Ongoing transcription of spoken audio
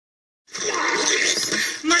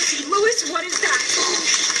Mercy, Louis, what is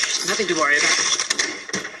that? Nothing to worry about.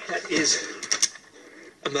 That is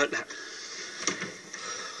a mud map.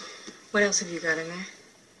 What else have you got in there?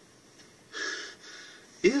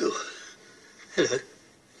 You. Hello.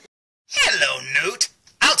 Hello, Newt.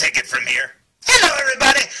 I'll take it from here. Hello,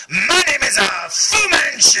 everybody. My name is Fu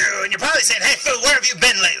Manchu, and you're probably saying, "Hey, Fu, where have you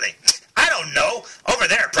been lately?" I don't know. Over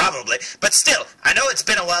there, probably. But still, I know it's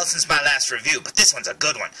been a while since my last review, but this one's a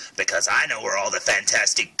good one, because I know where all the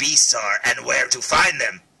fantastic beasts are and where to find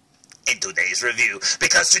them in today's review,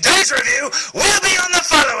 because today's review will be on the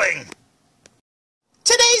following.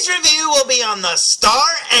 Today's review will be on the Star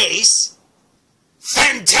Ace,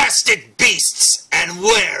 Fantastic Beasts and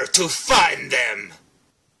Where to Find Them.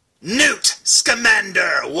 Newt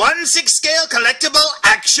Scamander 1/6 scale collectible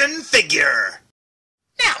action figure.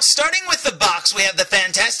 Now, starting with the box, we have the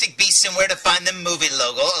Fantastic Beasts and Where to Find Them movie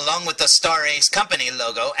logo, along with the Star Ace Company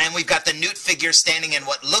logo, and we've got the Newt figure standing in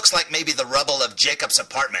what looks like maybe the rubble of Jacob's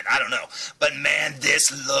apartment. I don't know. But man,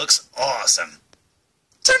 this looks awesome.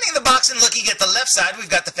 Turning the box and looking at the left side, we've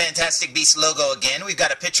got the Fantastic Beasts logo again. We've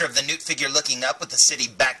got a picture of the Newt figure looking up with the city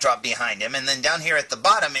backdrop behind him. And then down here at the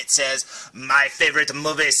bottom it says, "My favorite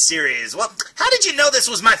movie series." Well, how did you know this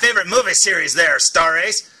was my favorite movie series there, Star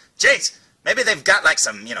Ace? Jeez, maybe they've got like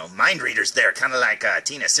some, mind readers there, kind of like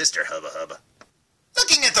Tina's sister, Hubba Hubba.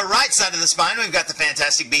 Looking at the right side of the spine, we've got the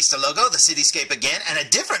Fantastic Beasts logo, the cityscape again, and a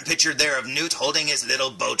different picture there of Newt holding his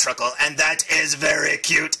little bow truckle, and that is very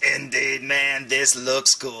cute indeed, man. This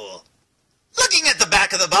looks cool. Looking at the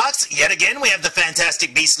back of the box, yet again we have the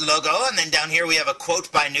Fantastic Beasts logo, and then down here we have a quote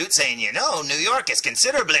by Newt saying, New York is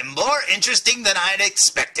considerably more interesting than I'd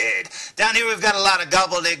expected. Down here we've got a lot of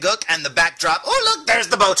gobbledygook, and the backdrop, oh look, there's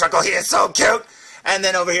the bow truckle, he is so cute! And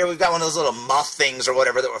then over here we've got one of those little moth things or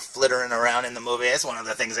whatever that were flittering around in the movie. That's one of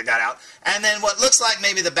the things that got out. And then what looks like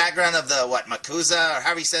maybe the background of the, Makuza, or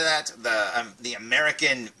however you say that? The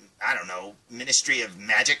American, I don't know, Ministry of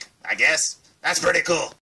Magic, I guess. That's pretty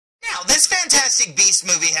cool. Now, this Fantastic Beasts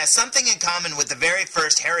movie has something in common with the very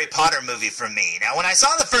first Harry Potter movie from me. Now, when I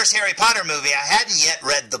saw the first Harry Potter movie, I hadn't yet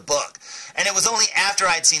read the book. And it was only after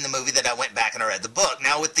I'd seen the movie that I went back and I read the book.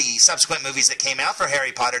 Now, with the subsequent movies that came out for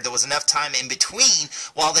Harry Potter, there was enough time in between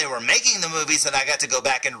while they were making the movies that I got to go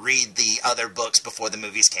back and read the other books before the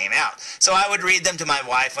movies came out. So I would read them to my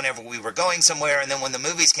wife whenever we were going somewhere, and then when the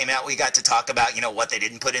movies came out, we got to talk about, what they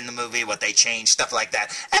didn't put in the movie, what they changed, stuff like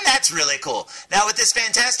that. And that's really cool. Now, with this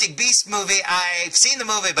Fantastic Beasts movie, I've seen the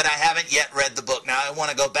movie, but I haven't yet read the book. Now, I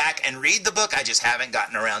want to go back and read the book. I just haven't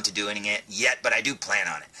gotten around to doing it yet, but I do plan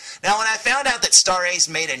on it. Now, when I found out that Star Ace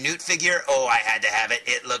made a Newt figure, oh, I had to have it.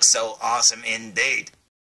 It looks so awesome indeed.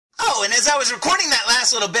 Oh, and as I was recording that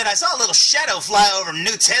last little bit, I saw a little shadow fly over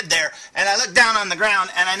Newt's head there, and I looked down on the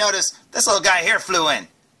ground, and I noticed this little guy here flew in.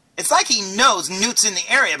 It's like he knows Newt's in the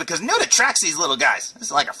area, because Newt attracts these little guys. This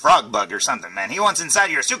is like a frog bug or something, man. He wants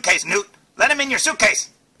inside your suitcase, Newt. Let him in your suitcase.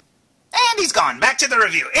 And he's gone. Back to the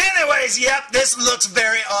review. Anyways, yep, this looks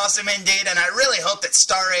very awesome indeed, and I really hope that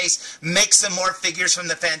Star Ace makes some more figures from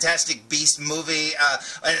the Fantastic Beasts movie,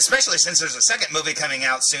 and especially since there's a second movie coming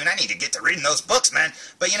out soon. I need to get to reading those books, man.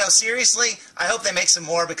 But, seriously, I hope they make some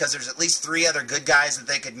more, because there's at least 3 other good guys that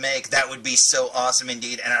they could make. That would be so awesome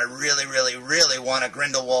indeed, and I really, really, really want a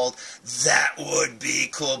Grindelwald. That would be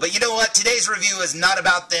cool. But you know what? Today's review is not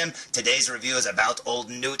about them. Today's review is about old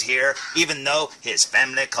Newt here, even though his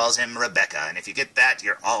family calls him Rebecca, and if you get that,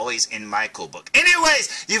 you're always in my cool book.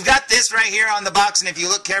 Anyways, you've got this right here on the box, and if you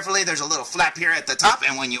look carefully, there's a little flap here at the top,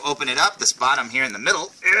 and when you open it up, this bottom here in the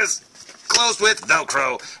middle is closed with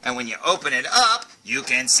Velcro, and when you open it up, you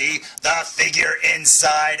can see the figure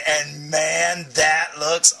inside, and man, that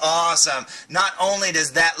looks awesome. Not only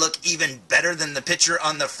does that look even better than the picture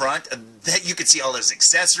on the front, that you can see all those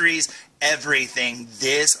accessories, everything.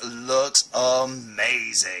 This looks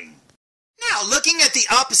amazing. Now, looking at the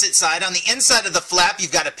opposite side, on the inside of the flap,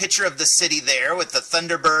 you've got a picture of the city there with the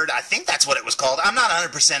Thunderbird. I think that's what it was called. I'm not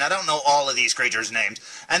 100%. I don't know all of these creatures' names.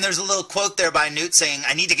 And there's a little quote there by Newt saying,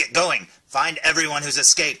 "I need to get going. Find everyone who's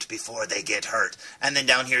escaped before they get hurt." And then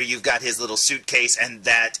down here, you've got his little suitcase, and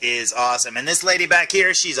that is awesome. And this lady back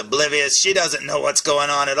here, she's oblivious. She doesn't know what's going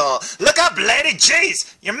on at all. Look up, lady!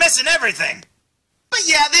 Jeez! You're missing everything! But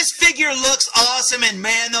yeah, this figure looks awesome, and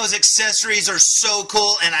man, those accessories are so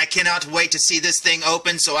cool, and I cannot wait to see this thing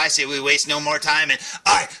open, so I say we waste no more time, and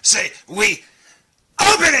I say we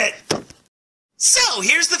open it! So,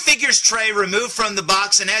 here's the figures tray removed from the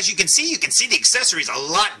box, and as you can see the accessories a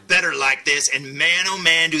lot better like this, and man, oh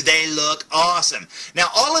man, do they look awesome. Now,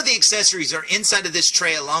 all of the accessories are inside of this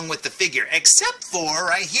tray along with the figure, except for,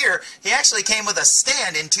 right here, he actually came with a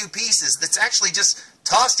stand in 2 pieces that's actually just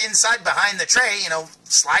tossed inside behind the tray, you know,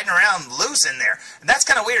 sliding around loose in there. And that's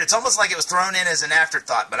kind of weird. It's almost like it was thrown in as an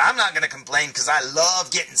afterthought, but I'm not going to complain because I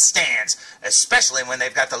love getting stands, especially when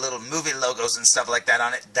they've got the little movie logos and stuff like that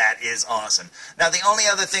on it. That is awesome. Now, the only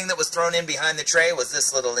other thing that was thrown in behind the tray was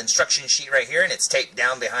this little instruction sheet right here, and it's taped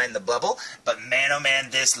down behind the bubble. But man, oh man,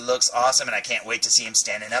 this looks awesome, and I can't wait to see him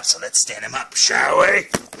standing up, so let's stand him up, shall we?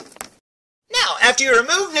 Now, after you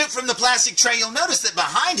remove Newt from the plastic tray, you'll notice that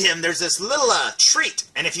behind him there's this little treat.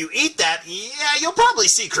 And if you eat that, yeah, you'll probably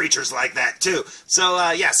see creatures like that too.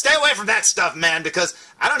 So, yeah, stay away from that stuff, man, because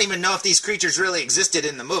I don't even know if these creatures really existed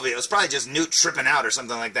in the movie. It was probably just Newt tripping out or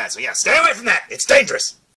something like that. So, yeah, stay away from that. It's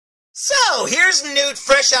dangerous. So, here's Newt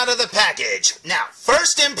fresh out of the package. Now,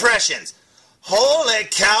 first impressions. Holy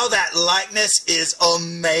cow, that likeness is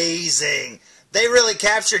amazing. They really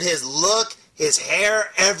captured his look, his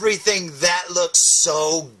hair, everything. That looks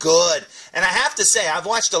so good. And I have to say, I've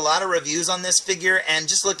watched a lot of reviews on this figure, and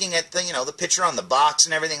just looking at the, you know, the picture on the box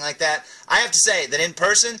and everything like that, I have to say that in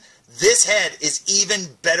person, this head is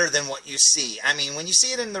even better than what you see. I mean, when you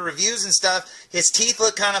see it in the reviews and stuff, his teeth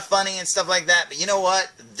look kind of funny and stuff like that. But you know what?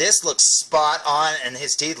 This looks spot on, and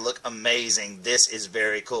his teeth look amazing. This is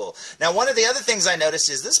very cool. Now, one of the other things I noticed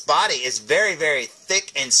is this body is very, very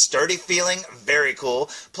thick and sturdy feeling. Very cool.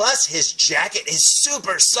 Plus, his jacket is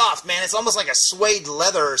super soft, man. It's almost like a suede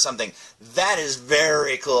leather or something. That is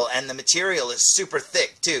very cool. And the material is super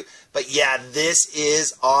thick, too. But yeah, this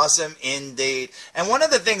is awesome indeed. And one of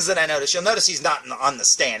the things that I noticed, you'll notice he's not on the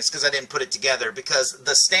stand. It's because I didn't put it together, because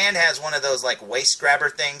the stand has one of those like waist grabber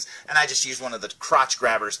things, and I just used one of the crotch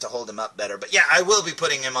grabbers to hold him up better. But yeah, I will be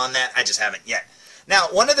putting him on that. I just haven't yet. Now,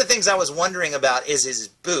 one of the things I was wondering about is his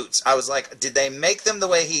boots. I was like, did they make them the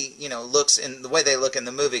way he, you know, looks in the way they look in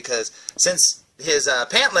the movie? Because since his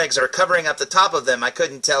pant legs are covering up the top of them, I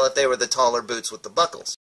couldn't tell if they were the taller boots with the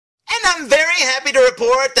buckles. And I'm very happy to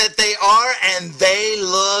report that they are, and they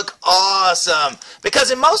look awesome.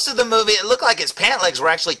 Because in most of the movie, it looked like his pant legs were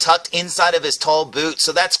actually tucked inside of his tall boots,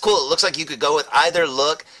 so that's cool. It looks like you could go with either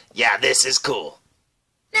look. Yeah, this is cool.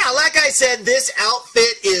 Now, like I said, this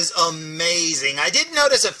outfit is amazing. I did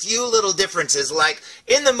notice a few little differences, like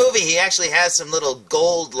in the movie he actually has some little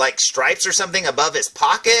gold-like stripes or something above his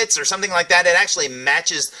pockets or something like that. It actually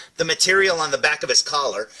matches the material on the back of his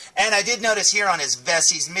collar. And I did notice here on his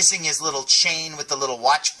vest he's missing his little chain with the little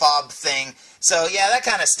watch fob thing. So yeah, that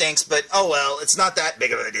kind of stinks, but oh well, it's not that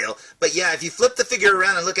big of a deal. But yeah, if you flip the figure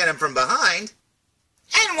around and look at him from behind,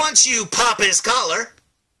 and once you pop his collar,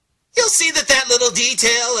 you'll see that that little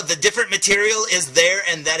detail of the different material is there,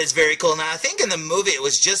 and that is very cool. Now, I think in the movie it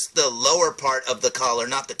was just the lower part of the collar,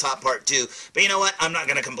 not the top part too. But you know what? I'm not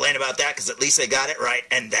going to complain about that, because at least they got it right,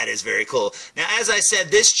 and that is very cool. Now, as I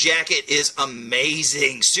said, this jacket is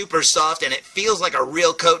amazing, super soft, and it feels like a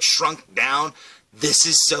real coat shrunk down. This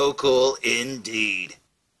is so cool indeed.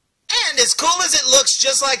 And as cool as it looks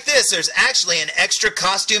just like this, there's actually an extra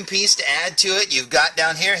costume piece to add to it. You've got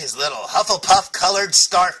down here his little Hufflepuff colored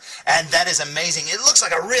scarf, and that is amazing. It looks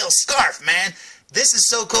like a real scarf, man. This is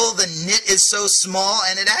so cool. The knit is so small,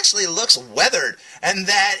 and it actually looks weathered, and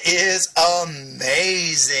that is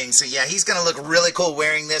amazing. So yeah, he's going to look really cool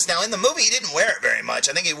wearing this. Now, in the movie, he didn't wear it very much.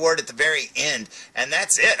 I think he wore it at the very end, and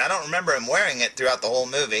that's it. I don't remember him wearing it throughout the whole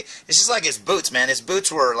movie. It's just like his boots, man. His boots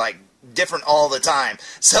were like different all the time.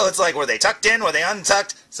 So it's like, were they tucked in? Were they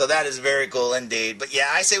untucked? So that is very cool indeed. But yeah,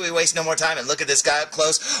 I say we waste no more time and look at this guy up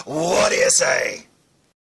close. What do you say?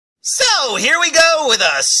 So, here we go with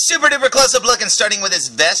a super duper close-up look, and starting with his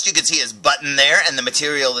vest, you can see his button there and the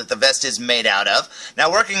material that the vest is made out of.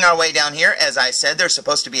 Now, working our way down here, as I said, there's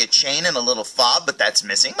supposed to be a chain and a little fob, but that's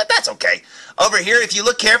missing, but that's okay. Over here, if you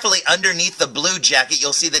look carefully underneath the blue jacket,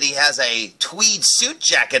 you'll see that he has a tweed suit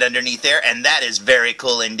jacket underneath there, and that is very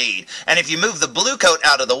cool indeed. And if you move the blue coat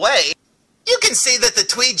out of the way, you can see that the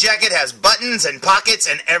tweed jacket has buttons and pockets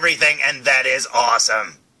and everything, and that is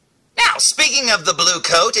awesome. Now, speaking of the blue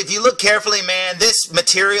coat, if you look carefully, man, this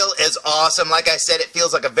material is awesome. Like I said, it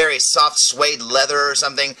feels like a very soft suede leather or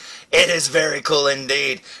something. It is very cool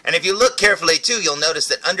indeed. And if you look carefully, too, you'll notice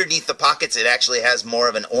that underneath the pockets, it actually has more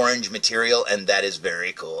of an orange material, and that is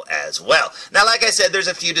very cool as well. Now, like I said, there's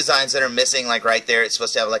a few designs that are missing, like right there. It's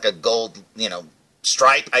supposed to have like a gold,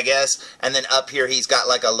 stripe, I guess. And then up here, he's got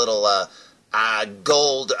like a little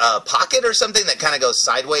gold pocket or something that kind of goes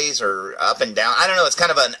sideways or up and down. I don't know, it's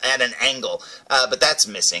kind of at an angle, but that's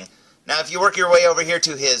missing. Now, if you work your way over here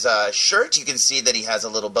to his shirt, you can see that he has a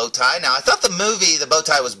little bow tie. Now, I thought the movie, the bow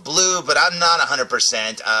tie was blue, but I'm not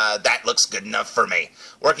 100%. That looks good enough for me.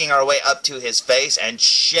 Working our way up to his face, and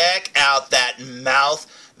check out that mouth.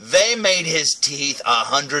 They made his teeth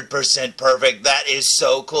 100% perfect. That is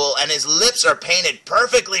so cool. And his lips are painted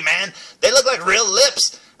perfectly, man. They look like real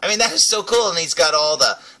lips. I mean, that is so cool. And he's got all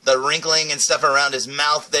the wrinkling and stuff around his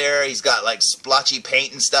mouth there. He's got like splotchy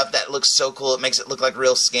paint and stuff. That looks so cool. It makes it look like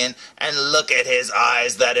real skin. And look at his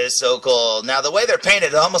eyes. That is so cool. Now, the way they're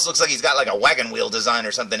painted, it almost looks like he's got like a wagon wheel design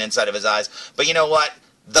or something inside of his eyes. But you know what?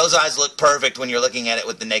 Those eyes look perfect when you're looking at it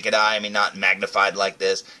with the naked eye. I mean, not magnified like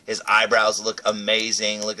this. His eyebrows look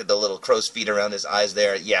amazing. Look at the little crow's feet around his eyes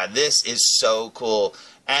there. Yeah, this is so cool.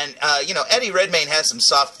 And, you know, Eddie Redmayne has some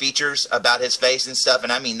soft features about his face and stuff,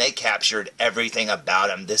 and I mean, they captured everything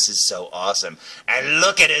about him. This is so awesome. And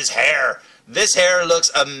look at his hair. This hair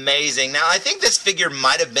looks amazing. Now, I think this figure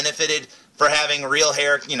might have benefited for having real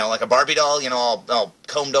hair, you know, like a Barbie doll, you know, all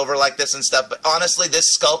combed over like this and stuff. But honestly,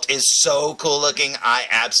 this sculpt is so cool looking. I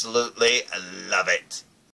absolutely love it.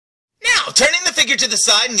 Now, turning the figure to the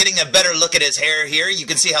side and getting a better look at his hair here, you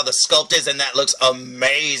can see how the sculpt is, and that looks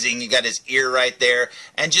amazing. You got his ear right there,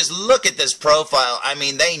 and just look at this profile. I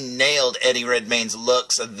mean, they nailed Eddie Redmayne's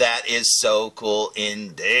looks. That is so cool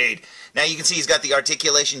indeed. Now, you can see he's got the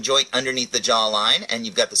articulation joint underneath the jawline, and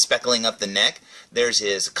you've got the speckling up the neck. There's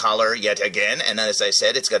his collar yet again, and as I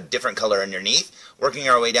said, it's got a different color underneath. Working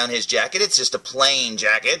our way down his jacket, it's just a plain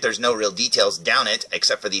jacket. There's no real details down it,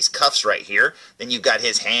 except for these cuffs right here. Then you've got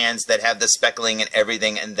his hands that have the speckling and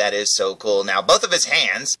everything, and that is so cool. Now, both of his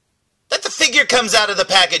hands that the figure comes out of the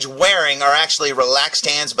package wearing are actually relaxed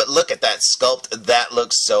hands, but look at that sculpt. That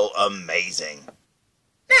looks so amazing.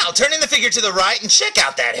 Now, turning the figure to the right, and check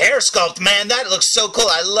out that hair sculpt, man. That looks so cool.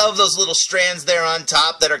 I love those little strands there on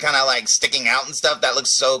top that are kind of like sticking out and stuff. That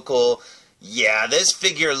looks so cool. Yeah, this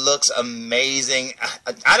figure looks amazing.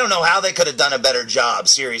 I don't know how they could have done a better job,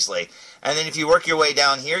 seriously. And then if you work your way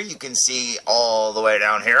down here, you can see all the way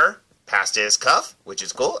down here, past his cuff, which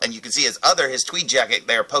is cool. And you can see his tweed jacket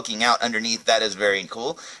there poking out underneath. That is very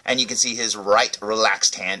cool. And you can see his right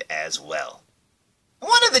relaxed hand as well.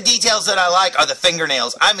 One of the details that I like are the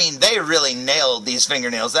fingernails. I mean, they really nailed these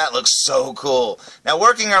fingernails. That looks so cool. Now,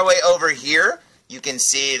 working our way over here, you can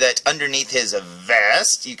see that underneath his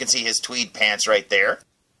vest, you can see his tweed pants right there.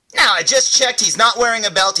 Now, I just checked. He's not wearing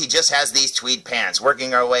a belt. He just has these tweed pants.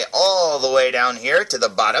 Working our way all the way down here to the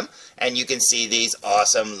bottom, and you can see these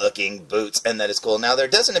awesome-looking boots, and that is cool. Now, there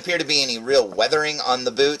doesn't appear to be any real weathering on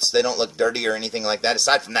the boots. They don't look dirty or anything like that,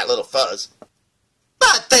 aside from that little fuzz.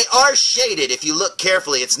 But they are shaded. If you look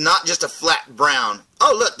carefully, it's not just a flat brown.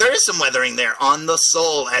 Oh, look, there is some weathering there on the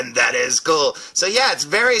sole, and that is cool. So, yeah, it's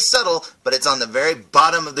very subtle, but it's on the very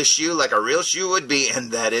bottom of the shoe like a real shoe would be,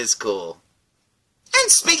 and that is cool. And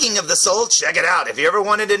speaking of the sole, check it out. If you ever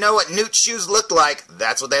wanted to know what Newt shoes looked like,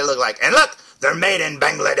 that's what they look like. And look, they're made in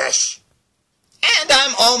Bangladesh. And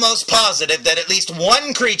I'm almost positive that at least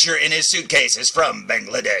one creature in his suitcase is from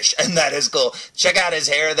Bangladesh, and that is cool. Check out his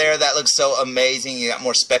hair there. That looks so amazing. You got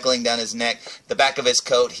more speckling down his neck. The back of his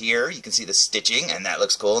coat here, you can see the stitching, and that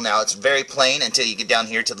looks cool. Now, it's very plain until you get down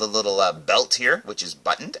here to the little belt here, which is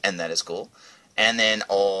buttoned, and that is cool. And then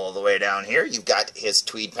all the way down here, you've got his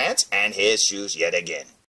tweed pants and his shoes yet again.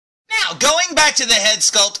 Now, going back to the head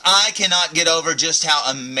sculpt, I cannot get over just how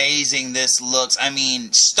amazing this looks. I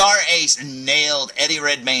mean, Star Ace nailed Eddie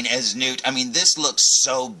Redmayne as Newt. I mean, this looks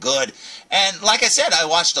so good. And like I said, I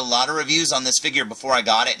watched a lot of reviews on this figure before I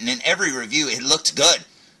got it, and in every review, it looked good.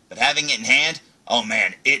 But having it in hand, oh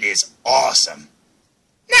man, it is awesome.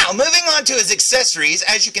 Now, moving on to his accessories,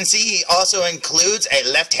 as you can see, he also includes a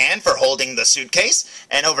left hand for holding the suitcase,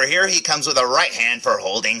 and over here he comes with a right hand for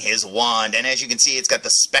holding his wand, and as you can see, it's got the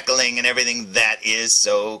speckling and everything. That is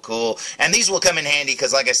so cool. And these will come in handy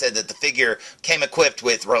because, like I said, that the figure came equipped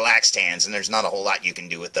with relaxed hands, and there's not a whole lot you can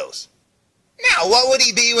do with those. Now, what would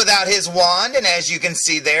he be without his wand? And as you can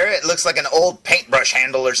see there, it looks like an old paintbrush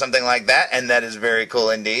handle or something like that, and that is very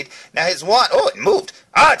cool indeed. Now, his wand, oh, it moved.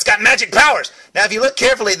 Ah, it's got magic powers. Now, if you look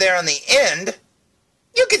carefully there on the end,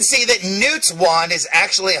 you can see that Newt's wand is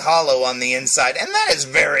actually hollow on the inside, and that is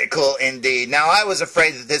very cool indeed. Now, I was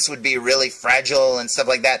afraid that this would be really fragile and stuff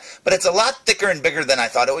like that, but it's a lot thicker and bigger than I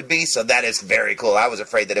thought it would be, so that is very cool. I was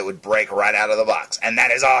afraid that it would break right out of the box, and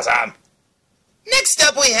that is awesome. Next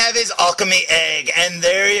up, we have his alchemy egg, and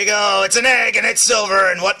there you go. It's an egg, and it's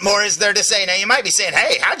silver, and what more is there to say? Now, you might be saying,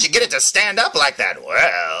 hey, how'd you get it to stand up like that?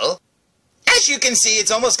 Well, as you can see, it's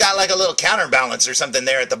almost got like a little counterbalance or something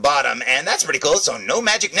there at the bottom, and that's pretty cool, so no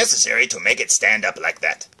magic necessary to make it stand up like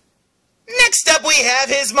that. Next up, we have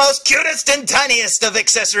his most cutest and tiniest of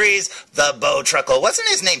accessories, the bow truckle. Wasn't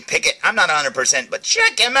his name Pickett? I'm not 100%, but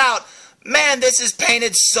check him out. Man, this is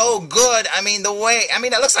painted so good. I mean,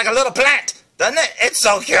 it looks like a little plant. doesn't it? It's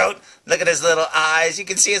so cute. Look at his little eyes. You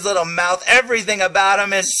can see his little mouth. Everything about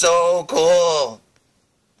him is so cool.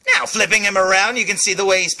 Now, flipping him around, you can see the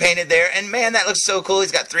way he's painted there. And man, that looks so cool.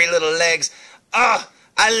 He's got 3 little legs. Oh,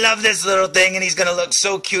 I love this little thing, and he's going to look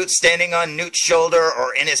so cute standing on Newt's shoulder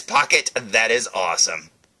or in his pocket. That is awesome.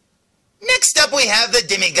 Next up, we have the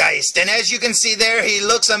Demigeist, and as you can see there, he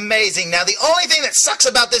looks amazing. Now, the only thing that sucks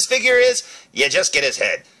about this figure is you just get his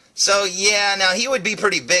head. So, yeah, now he would be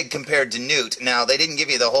pretty big compared to Newt. Now, they didn't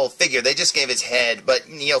give you the whole figure. They just gave his head, but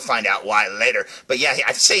you'll find out why later. But, yeah,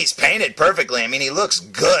 I'd say he's painted perfectly. I mean, he looks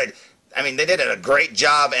good. I mean, they did a great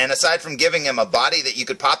job, and aside from giving him a body that you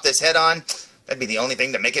could pop this head on, that'd be the only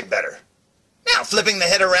thing to make it better. Now, flipping the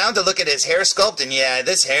head around to look at his hair sculpt, and yeah,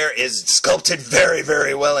 this hair is sculpted very,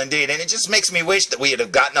 very well indeed, and it just makes me wish that we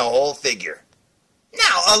had gotten a whole figure.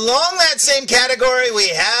 Now, along that same category, we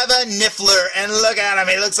have a Niffler, and look at him,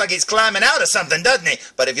 he looks like he's climbing out of something, doesn't he?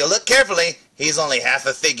 But if you look carefully, he's only half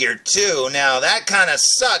a figure, too. Now, that kind of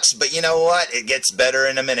sucks, but you know what? It gets better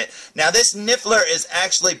in a minute. Now, this Niffler is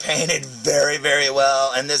actually painted very, very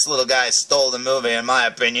well, and this little guy stole the movie, in my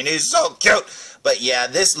opinion. He's so cute. But yeah,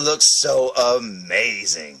 this looks so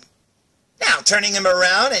amazing. Now, turning him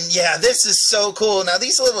around, and yeah, this is so cool. Now,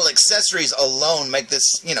 these little accessories alone make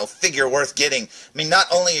this, figure worth getting. I mean, not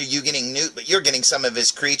only are you getting Newt, but you're getting some of his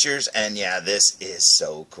creatures, and yeah, this is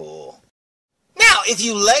so cool. Now, if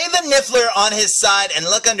you lay the Niffler on his side and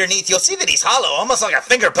look underneath, you'll see that he's hollow, almost like a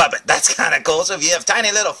finger puppet. That's kind of cool. So if you have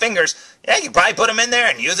tiny little fingers, yeah, you can probably put him in there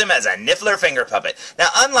and use him as a Niffler finger puppet. Now,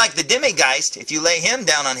 unlike the Demigeist, if you lay him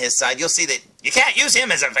down on his side, you'll see that you can't use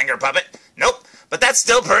him as a finger puppet. Nope, but that's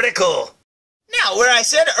still pretty cool. Now, where I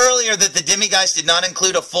said earlier that the Demigeist did not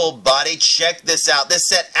include a full body, check this out. This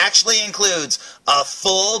set actually includes a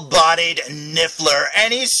full-bodied Niffler,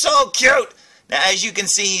 and he's so cute. Now, as you can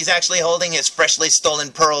see, he's actually holding his freshly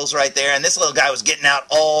stolen pearls right there, and this little guy was getting out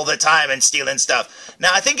all the time and stealing stuff.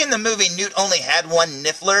 Now, I think in the movie, Newt only had one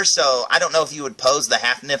Niffler, so I don't know if you would pose the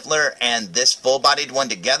half Niffler and this full-bodied one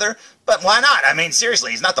together, but why not? I mean,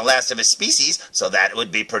 seriously, he's not the last of his species, so that would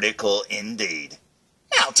be pretty cool indeed.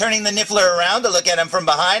 Now, turning the Niffler around to look at him from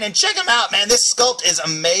behind, and check him out, man. This sculpt is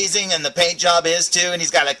amazing, and the paint job is too, and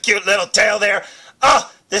he's got a cute little tail there.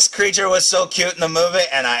 Oh, this creature was so cute in the movie,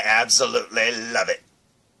 and I absolutely love it.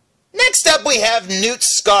 Next up, we have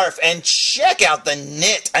Newt's scarf, and check out the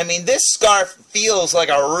knit. I mean, this scarf feels like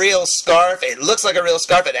a real scarf. It looks like a real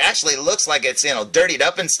scarf. It actually looks like it's, dirtied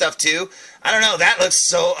up and stuff, too. I don't know, that looks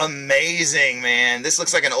so amazing, man. This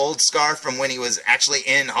looks like an old scarf from when he was actually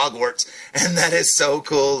in Hogwarts, and that is so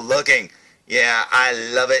cool looking. Yeah, I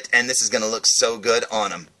love it, and this is going to look so good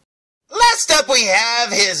on him. Last up, we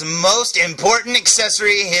have his most important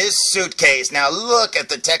accessory, his suitcase. Now, look at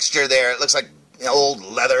the texture there. It looks like old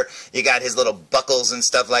leather. You got his little buckles and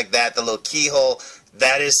stuff like that, the little keyhole.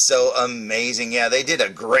 That is so amazing. Yeah, they did a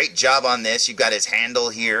great job on this. You've got his handle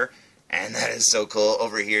here, and that is so cool.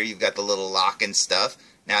 Over here, you've got the little lock and stuff.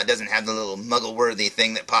 Now, it doesn't have the little muggle-worthy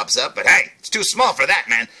thing that pops up, but hey, it's too small for that,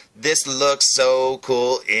 man. This looks so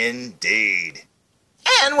cool indeed.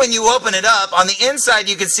 And when you open it up, on the inside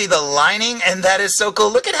you can see the lining, and that is so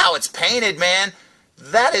cool. Look at how it's painted, man.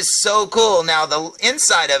 That is so cool. Now, the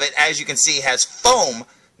inside of it, as you can see, has foam,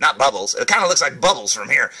 not bubbles. It kind of looks like bubbles from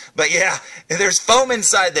here. But yeah, there's foam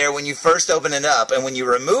inside there when you first open it up, and when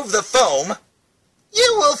you remove the foam,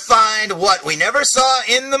 you will find what we never saw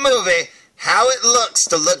in the movie, how it looks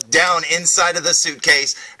to look down inside of the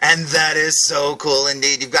suitcase, and that is so cool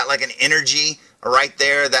indeed. You've got like an energy right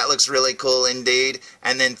there. That looks really cool indeed.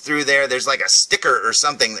 And then through there, there's like a sticker or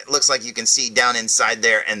something that looks like you can see down inside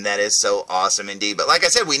there, and that is so awesome indeed. But like I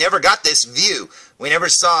said, we never got this view. We never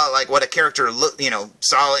saw like what a character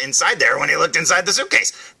saw inside there when he looked inside the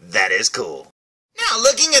suitcase. That is cool. Now,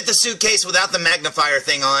 looking at the suitcase without the magnifier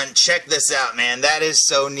thing on, check this out, man. That is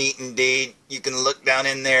so neat indeed. You can look down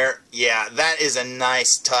in there. Yeah, that is a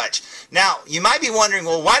nice touch. Now, you might be wondering,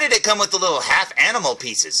 well, why did it come with the little half animal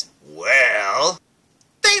pieces? Well,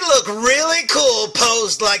 they look really cool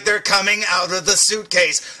posed like they're coming out of the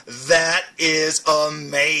suitcase. That is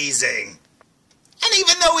amazing. And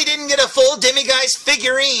even though we didn't get a full Demigeist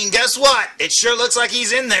figurine, guess what? It sure looks like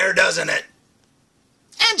he's in there, doesn't it?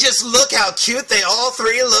 And just look how cute they all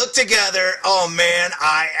three look together. Oh man,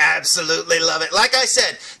 I absolutely love it. Like I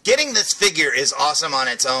said, getting this figure is awesome on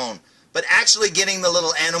its own. But actually getting the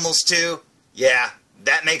little animals too, yeah,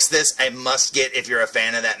 that makes this a must-get if you're a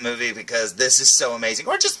fan of that movie, because this is so amazing.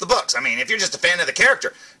 Or just the books. I mean, if you're just a fan of the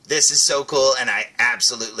character, this is so cool, and I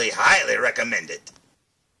absolutely highly recommend it.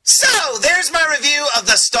 So, there's my review of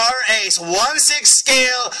the Star Ace 1/6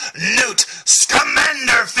 scale Newt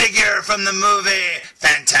Scamander figure from the movie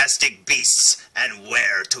Fantastic Beasts and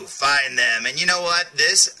Where to Find Them. And you know what?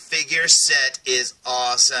 This figure set is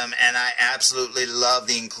awesome, and I absolutely love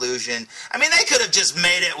the inclusion. I mean, they could have just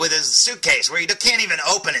made it with a suitcase where you can't even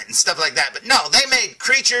open it and stuff like that. But no, they made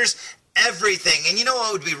creatures, everything. And you know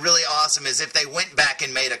what would be really awesome is if they went back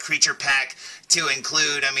and made a creature pack to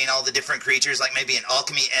include, I mean, all the different creatures, like maybe an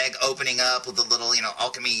alchemy egg opening up with a little, you know,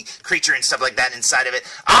 alchemy creature and stuff like that inside of it.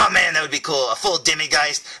 Oh, man, that would be cool. A full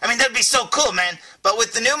Demigeist. I mean, that would be so cool, man. But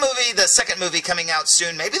with the new movie, the second movie coming out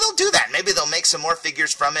soon, maybe they'll do that. Maybe they'll make some more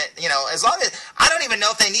figures from it. You know, as long as, I don't even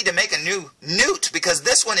know if they need to make a new Newt, because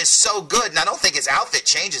this one is so good, and I don't think his outfit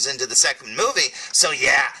changes into the second movie. So,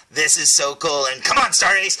 yeah, this is so cool. And come on,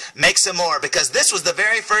 Star Ace, make some more, because this was the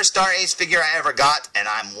very first Star Ace figure I ever got, and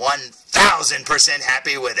I'm 1,000%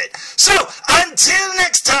 happy with it. So, until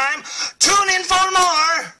next time, tune in for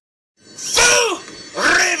more Foo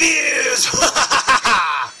Reviews!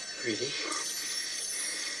 Really?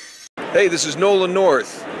 Hey, this is Nolan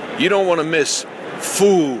North. You don't want to miss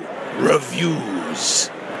Foo Reviews.